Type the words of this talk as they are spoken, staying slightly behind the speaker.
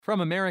From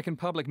American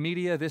Public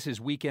Media, this is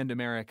Weekend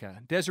America.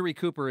 Desiree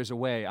Cooper is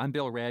away. I'm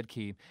Bill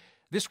Radke.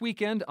 This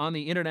weekend on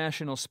the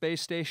International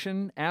Space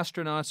Station,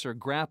 astronauts are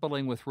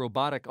grappling with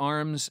robotic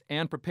arms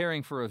and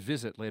preparing for a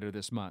visit later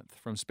this month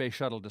from Space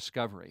Shuttle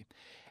Discovery.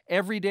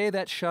 Every day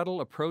that shuttle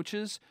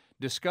approaches,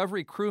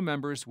 Discovery crew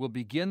members will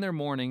begin their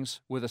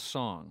mornings with a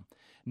song.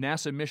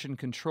 NASA Mission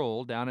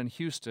Control down in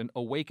Houston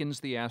awakens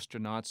the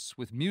astronauts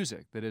with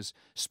music that is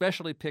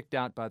specially picked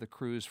out by the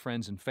crew's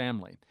friends and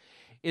family.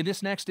 In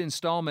this next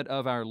installment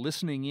of our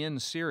Listening In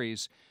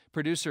series,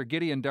 producer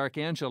Gideon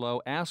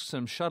Darkangelo asks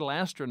some shuttle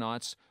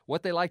astronauts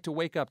what they like to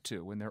wake up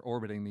to when they're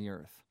orbiting the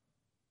Earth.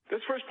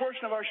 This first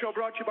portion of our show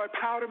brought to you by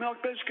Powder Milk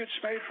Biscuits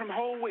made from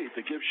whole wheat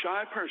that give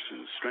shy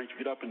persons strength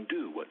to get up and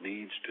do what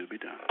needs to be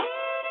done.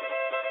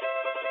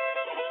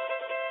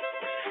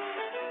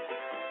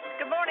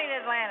 Good morning,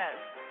 Atlantis,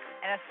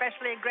 and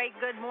especially a great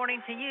good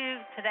morning to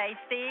you today,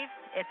 Steve.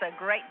 It's a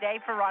great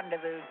day for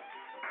rendezvous.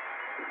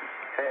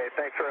 Hey,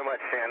 thanks very much,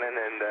 Shannon,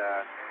 and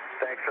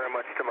thanks very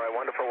much to my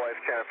wonderful wife,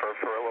 Jennifer,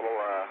 for a little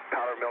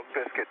powder milk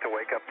biscuit to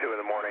wake up to in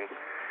the morning.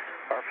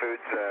 Our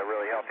food's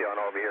really healthy on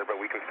over here, but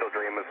we can still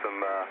dream of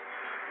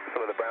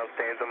some of the brown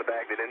stains on the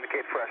bag that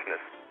indicate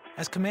freshness.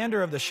 As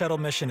commander of the shuttle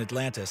mission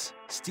Atlantis,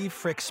 Steve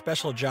Frick's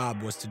special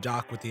job was to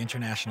dock with the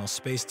International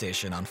Space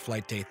Station on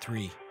Flight Day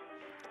 3.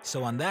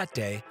 So on that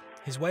day,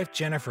 his wife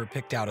Jennifer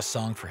picked out a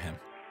song for him.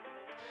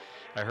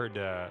 I heard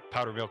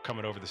Powder Milk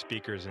coming over the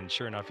speakers, and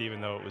sure enough, even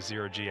though it was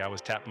zero G, I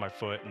was tapping my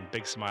foot and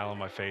big smile on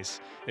my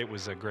face. It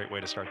was a great way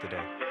to start the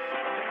day.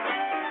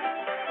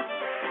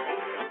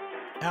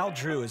 Al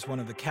Drew is one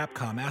of the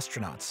Capcom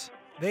astronauts.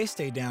 They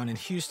stay down in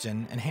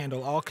Houston and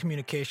handle all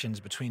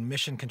communications between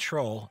Mission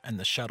Control and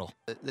the shuttle.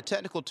 The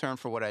technical term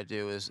for what I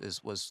do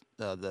was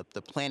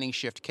the planning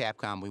shift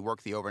Capcom. We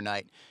work the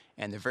overnight,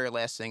 and the very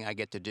last thing I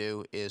get to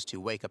do is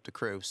to wake up the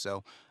crew.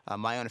 So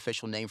my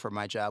unofficial name for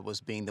my job was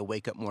being the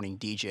wake-up morning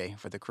DJ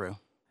for the crew.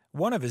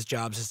 One of his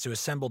jobs is to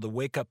assemble the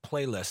wake-up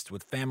playlist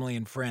with family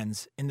and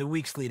friends in the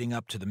weeks leading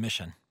up to the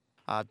mission.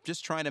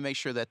 Just trying to make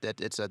sure that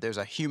there's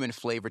a human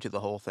flavor to the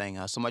whole thing.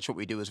 So much what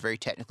we do is very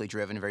technically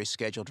driven, very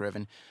schedule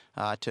driven.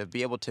 To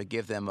be able to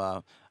give them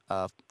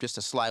just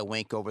a sly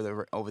wink over the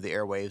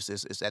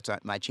airwaves that's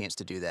my chance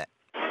to do that.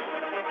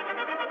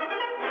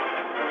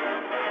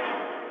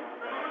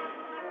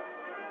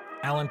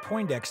 Alan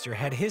Poindexter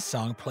had his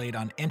song played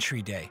on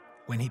entry day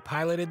when he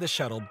piloted the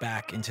shuttle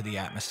back into the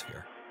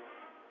atmosphere.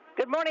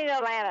 Good morning,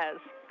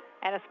 Atlantis,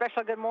 and a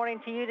special good morning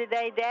to you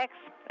today, Dex,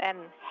 and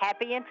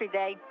happy entry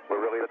day.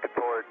 We're really looking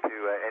forward to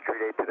entry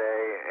day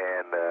today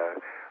and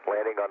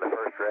landing on the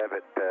first rev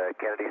at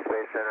Kennedy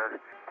Space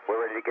Center.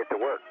 We're ready to get to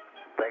work.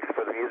 Thanks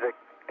for the music,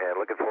 and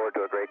looking forward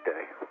to a great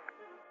day.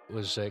 It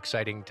was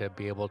exciting to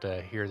be able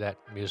to hear that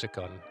music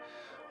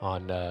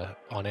on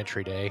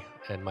entry day,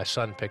 and my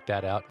son picked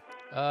that out.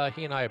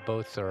 He and I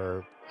both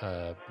are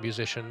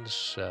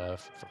musicians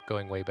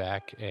going way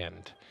back,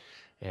 and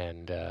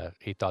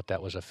he thought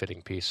that was a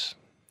fitting piece.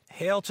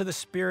 Hail to the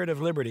Spirit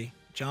of Liberty,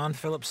 John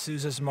Philip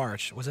Sousa's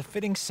March was a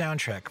fitting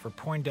soundtrack for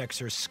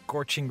Poindexter's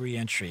scorching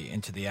re-entry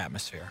into the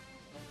atmosphere.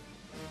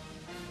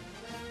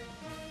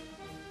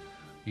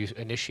 You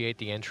initiate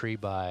the entry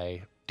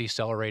by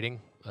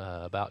decelerating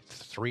about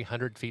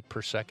 300 feet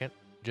per second,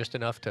 just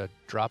enough to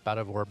drop out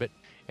of orbit.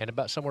 And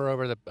about somewhere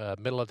over the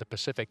middle of the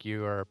Pacific,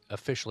 you are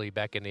officially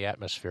back in the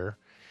atmosphere.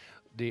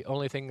 The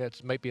only thing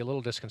that might be a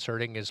little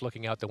disconcerting is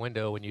looking out the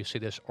window when you see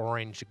this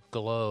orange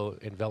glow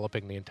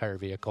enveloping the entire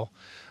vehicle,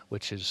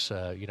 which is,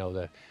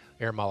 the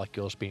air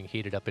molecules being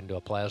heated up into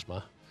a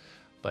plasma.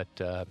 But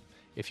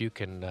if you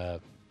can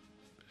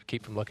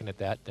keep from looking at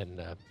that,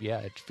 then,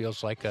 it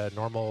feels like a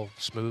normal,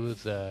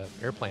 smooth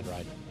airplane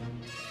ride.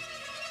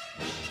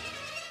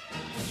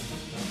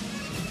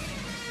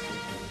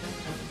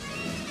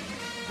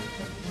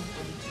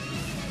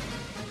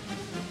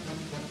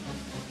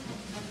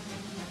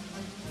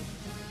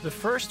 The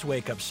first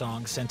wake-up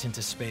song sent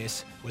into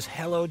space was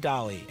Hello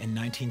Dolly in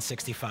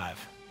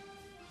 1965.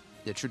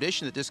 The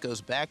tradition that this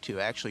goes back to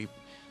actually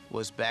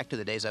was back to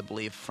the days, I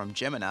believe, from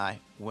Gemini,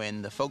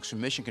 when the folks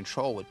from Mission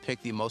Control would pick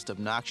the most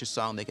obnoxious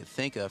song they could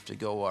think of to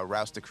go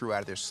rouse the crew out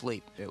of their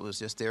sleep. It was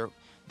just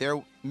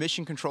their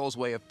Mission Control's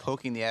way of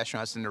poking the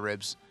astronauts in the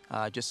ribs,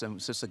 just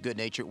a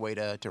good-natured way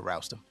to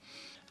rouse them.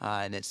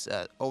 And it's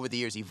over the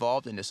years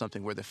evolved into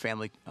something where the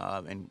family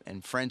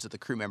and friends of the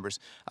crew members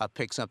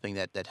pick something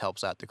that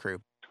helps out the crew.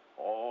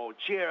 Oh,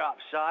 cheer up,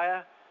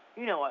 sire.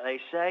 You know what they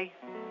say.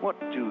 What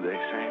do they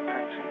say,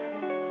 Patsy?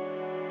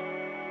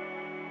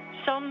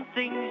 Some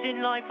things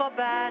in life are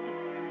bad.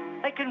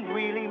 They can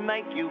really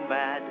make you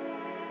mad.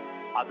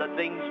 Other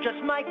things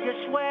just make you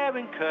swear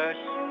and curse.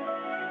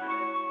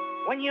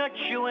 When you're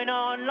chewing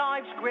on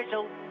life's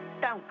gristle,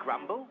 don't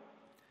grumble.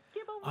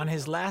 On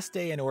his last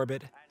day in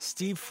orbit,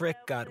 Steve Frick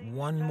got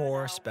one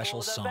more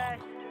special song.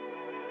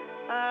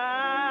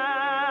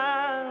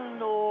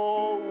 And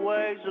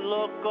always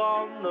look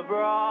on the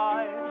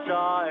bright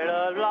side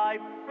of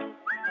life.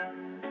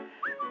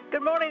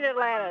 Good morning,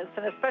 Atlantis,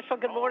 and a special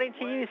good morning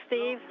to you,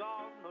 Steve.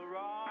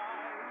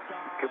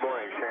 Good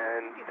morning,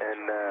 Sharon.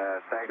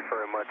 And thanks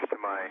very much to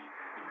my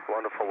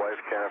wonderful wife,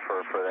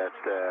 Jennifer, for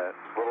that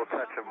little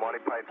touch of Monty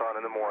Python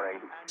in the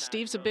morning.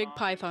 Steve's a big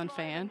Python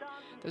fan.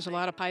 There's a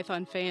lot of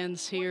Python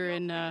fans here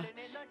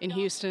in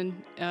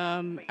Houston.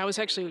 I was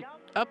actually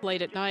up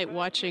late at night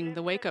watching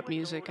the wake-up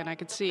music, and I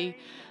could see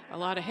a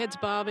lot of heads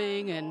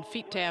bobbing and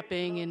feet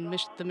tapping in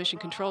the Mission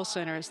Control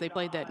Center as they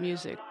played that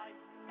music.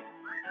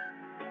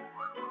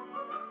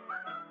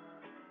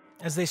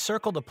 As they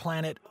circle the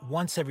planet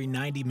once every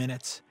 90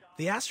 minutes,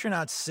 the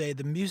astronauts say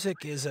the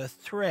music is a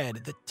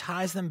thread that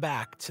ties them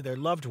back to their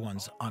loved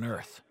ones on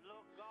Earth.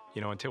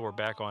 You know, until we're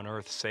back on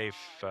Earth safe,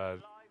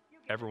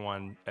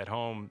 everyone at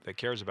home that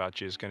cares about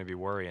you is going to be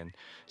worrying.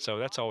 So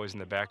that's always in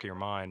the back of your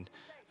mind.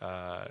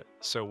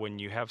 So when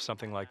you have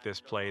something like this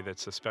play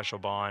that's a special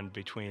bond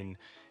between,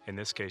 in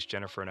this case,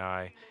 Jennifer and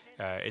I,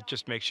 it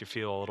just makes you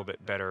feel a little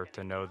bit better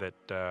to know that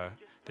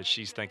that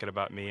she's thinking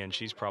about me, and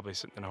she's probably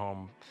sitting at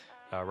home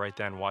right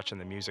then watching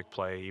the music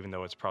play, even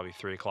though it's probably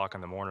 3 o'clock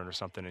in the morning or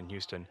something in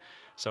Houston.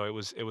 So it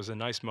was a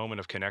nice moment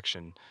of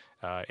connection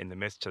in the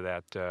midst of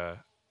that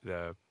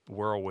the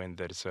whirlwind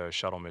that is a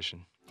shuttle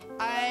mission.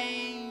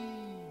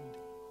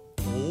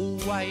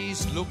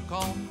 Always look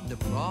on the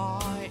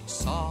bright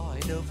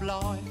side of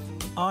life.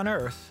 On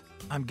Earth,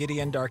 I'm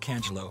Gideon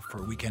D'Arcangelo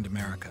for Weekend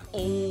America.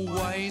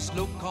 Always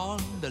look on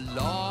the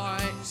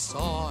light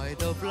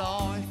side of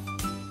life.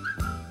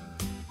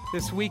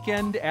 This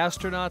weekend,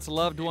 astronauts'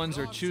 loved ones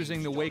are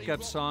choosing the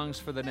wake-up songs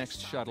for the next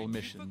shuttle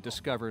mission,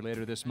 Discover,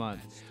 later this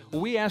month.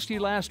 We asked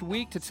you last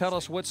week to tell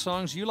us what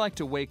songs you like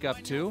to wake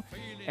up to,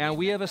 and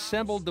we have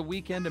assembled the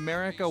Weekend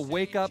America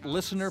Wake Up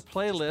Listener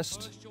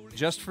Playlist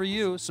just for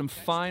you. Some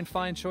fine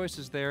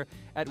choices there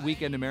at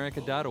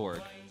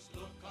weekendamerica.org.